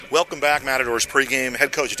Welcome back, Matadors pregame.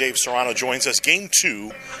 Head coach Dave Serrano joins us. Game 2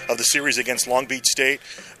 of the series against Long Beach State.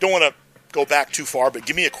 Don't want to go back too far, but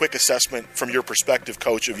give me a quick assessment from your perspective,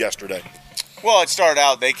 coach, of yesterday. Well, it started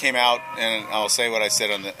out, they came out, and I'll say what I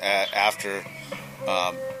said on the after.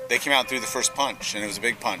 They came out and threw the first punch, and it was a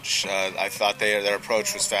big punch. I thought their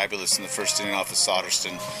approach was fabulous in the first inning off of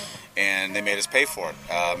Soderston, and they made us pay for it.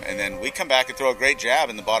 And then we come back and throw a great jab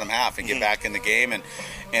in the bottom half and get back in the game.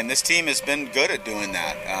 And this team has been good at doing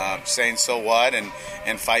that, saying so what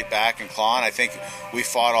and fight back and claw. And I think we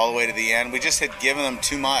fought all the way to the end. We just had given them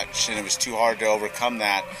too much, and it was too hard to overcome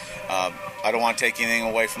that. I don't want to take anything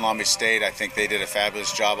away from Long Beach State. I think they did a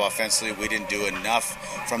fabulous job offensively. We didn't do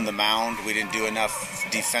enough from the mound. We didn't do enough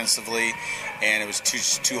defensively, and it was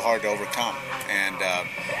too hard to overcome.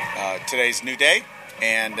 And today's a new day,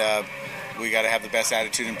 and we got to have the best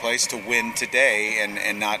attitude in place to win today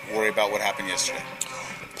and not worry about what happened yesterday.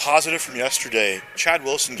 Positive from yesterday, Chad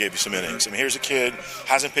Wilson gave you some innings. I mean, here's a kid,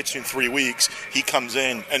 hasn't pitched in 3 weeks. He comes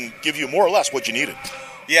in and give you more or less what you needed.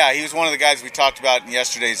 Yeah, he was one of the guys we talked about in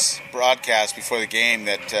yesterday's broadcast before the game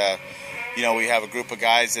that, we have a group of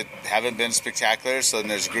guys that haven't been spectacular, so then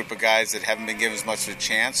there's a group of guys that haven't been given as much of a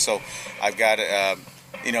chance. So I've got,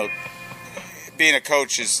 being a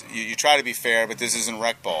coach is you try to be fair, but this isn't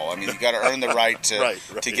rec ball. I mean, you got to earn the right to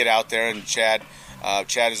to get out there, and Chad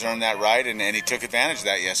has earned that right, and he took advantage of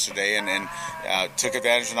that yesterday and took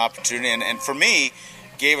advantage of an opportunity. And for me,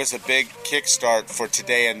 gave us a big kickstart for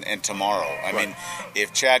today and tomorrow. I mean,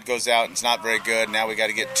 if Chad goes out and it's not very good, now we got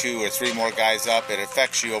to get 2 or 3 more guys up. It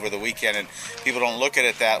affects you over the weekend, and people don't look at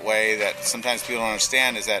it that way. That sometimes people don't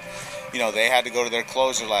understand is that, they had to go to their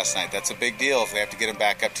closer last night. That's a big deal if they have to get him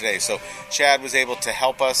back up today. So Chad was able to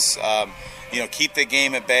help us, keep the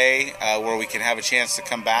game at bay where we can have a chance to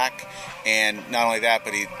come back. And not only that,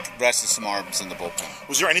 but he rested some arms in the bullpen.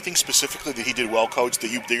 Was there anything specifically that he did well, Coach,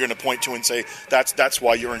 that you're going to point to and say that's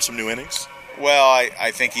why you're in some new innings? Well,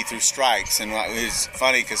 I think he threw strikes. And it was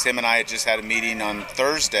funny because him and I had just had a meeting on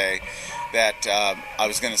Thursday that I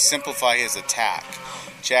was going to simplify his attack.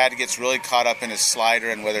 Chad gets really caught up in his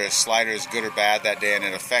slider and whether his slider is good or bad that day, and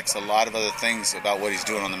it affects a lot of other things about what he's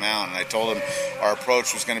doing on the mound. And I told him our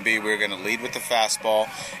approach was going to be we were going to lead with the fastball,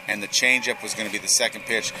 and the changeup was going to be the second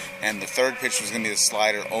pitch, and the third pitch was going to be the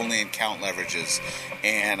slider only in count leverages.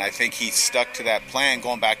 And I think he stuck to that plan,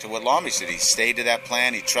 going back to what Long Beach did. He stayed to that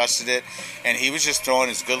plan, he trusted it, and he was just throwing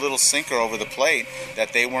his good little sinker over the plate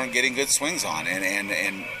that they weren't getting good swings on,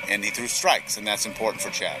 and he threw strikes, and that's important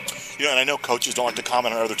for Chad. And I know coaches don't like to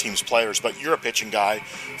comment on other teams' players, but you're a pitching guy.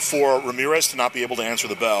 For Ramirez to not be able to answer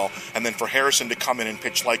the bell, and then for Harrison to come in and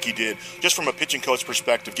pitch like he did, just from a pitching coach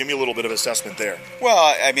perspective, give me a little bit of assessment there.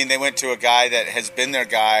 Well, I mean, they went to a guy that has been their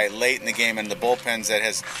guy late in the game in the bullpens that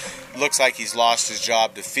looks like he's lost his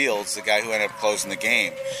job to Fields, the guy who ended up closing the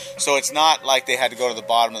game. So it's not like they had to go to the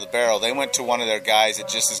bottom of the barrel. They went to one of their guys that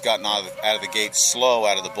just has gotten out of the gate slow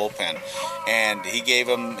out of the bullpen. And he gave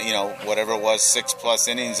him, whatever it was, 6+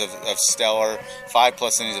 innings of stellar,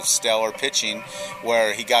 5+ innings of stellar pitching,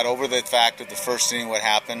 where he got over the fact of the first inning, what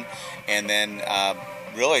happened, and then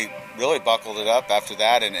really buckled it up after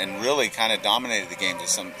that and really kind of dominated the game to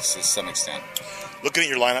some extent. Looking at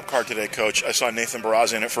your lineup card today, Coach, I saw Nathan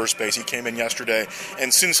Barraza in at first base. He came in yesterday,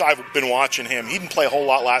 and since I've been watching him, he didn't play a whole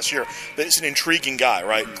lot last year, but he's an intriguing guy,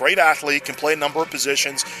 right? Great athlete, can play a number of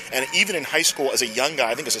positions, and even in high school as a young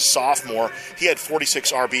guy, I think as a sophomore, he had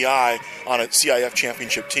 46 RBI on a CIF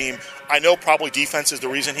championship team. I know probably defense is the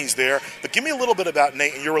reason he's there, but give me a little bit about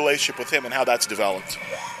Nate and your relationship with him and how that's developed.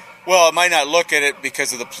 Well, I might not look at it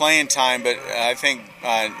because of the playing time, but I think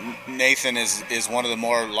Nathan is one of the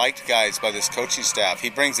more liked guys by this coaching staff.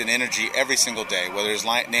 He brings an energy every single day, whether his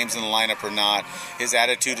name's in the lineup or not. His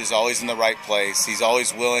attitude is always in the right place. He's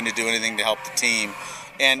always willing to do anything to help the team.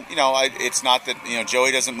 And, it's not that,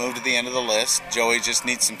 Joey doesn't move to the end of the list. Joey just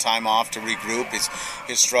needs some time off to regroup.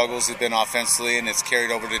 His struggles have been offensively, and it's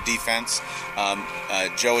carried over to defense.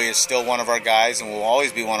 Joey is still one of our guys and will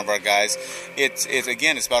always be one of our guys. It's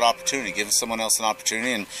about opportunity, giving someone else an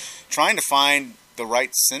opportunity and trying to find the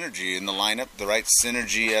right synergy in the lineup, the right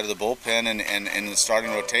synergy out of the bullpen and the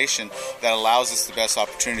starting rotation that allows us the best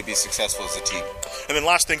opportunity to be successful as a team. And then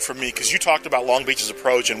last thing from me, because you talked about Long Beach's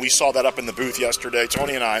approach, and we saw that up in the booth yesterday,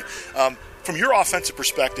 Tony and I. From your offensive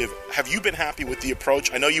perspective, have you been happy with the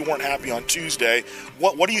approach? I know you weren't happy on Tuesday.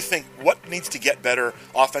 What do you think? What needs to get better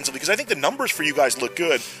offensively? Because I think the numbers for you guys look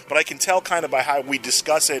good, but I can tell kind of by how we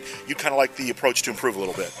discuss it, you kind of like the approach to improve a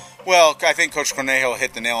little bit. Well, I think Coach Cornejo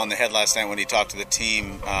hit the nail on the head last night when he talked to the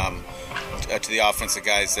team to the offensive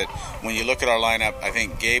guys that when you look at our lineup, I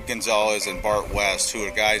think Gabe Gonzalez and Bart West, who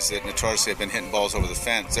are guys that notoriously have been hitting balls over the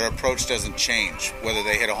fence, their approach doesn't change whether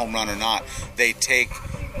they hit a home run or not. They take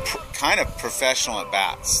kind of professional at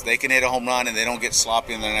bats. They can hit a home run and they don't get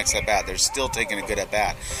sloppy in their next at bat. They're still taking a good at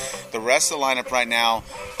bat. The rest of the lineup right now,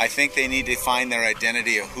 I think they need to find their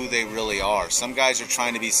identity of who they really are. Some guys are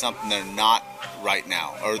trying to be something they're not right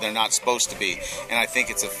now, or they're not supposed to be, and I think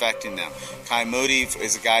it's affecting them. Kai Moody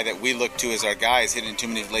is a guy that we look to as our guy, is hitting too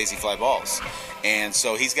many lazy fly balls, and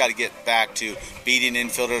so he's got to get back to beating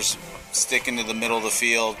infielders, sticking to the middle of the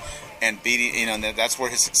field, and beating, and that's where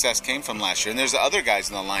his success came from last year. And there's other guys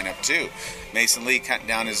in the lineup too. Mason Lee cut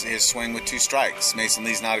down his swing with 2 strikes. Mason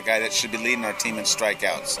Lee's not a guy that should be leading our team in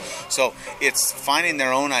strikeouts. So it's finding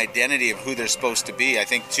their own identity of who they're supposed to be. I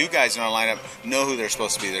think 2 guys in our lineup know who they're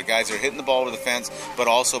supposed to be. They're guys that are hitting the ball over the fence, but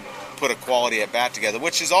also put a quality at bat together,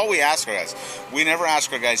 which is all we ask our guys. We never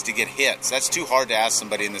ask our guys to get hits. That's too hard to ask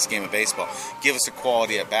somebody in this game of baseball. Give us a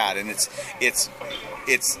quality at bat, and it's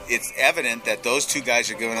evident that those 2 guys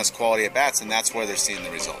are giving us quality at bats, and that's where they're seeing the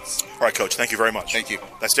results. All right, Coach, thank you very much. Thank you.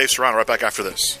 That's Dave Serrano right back after this.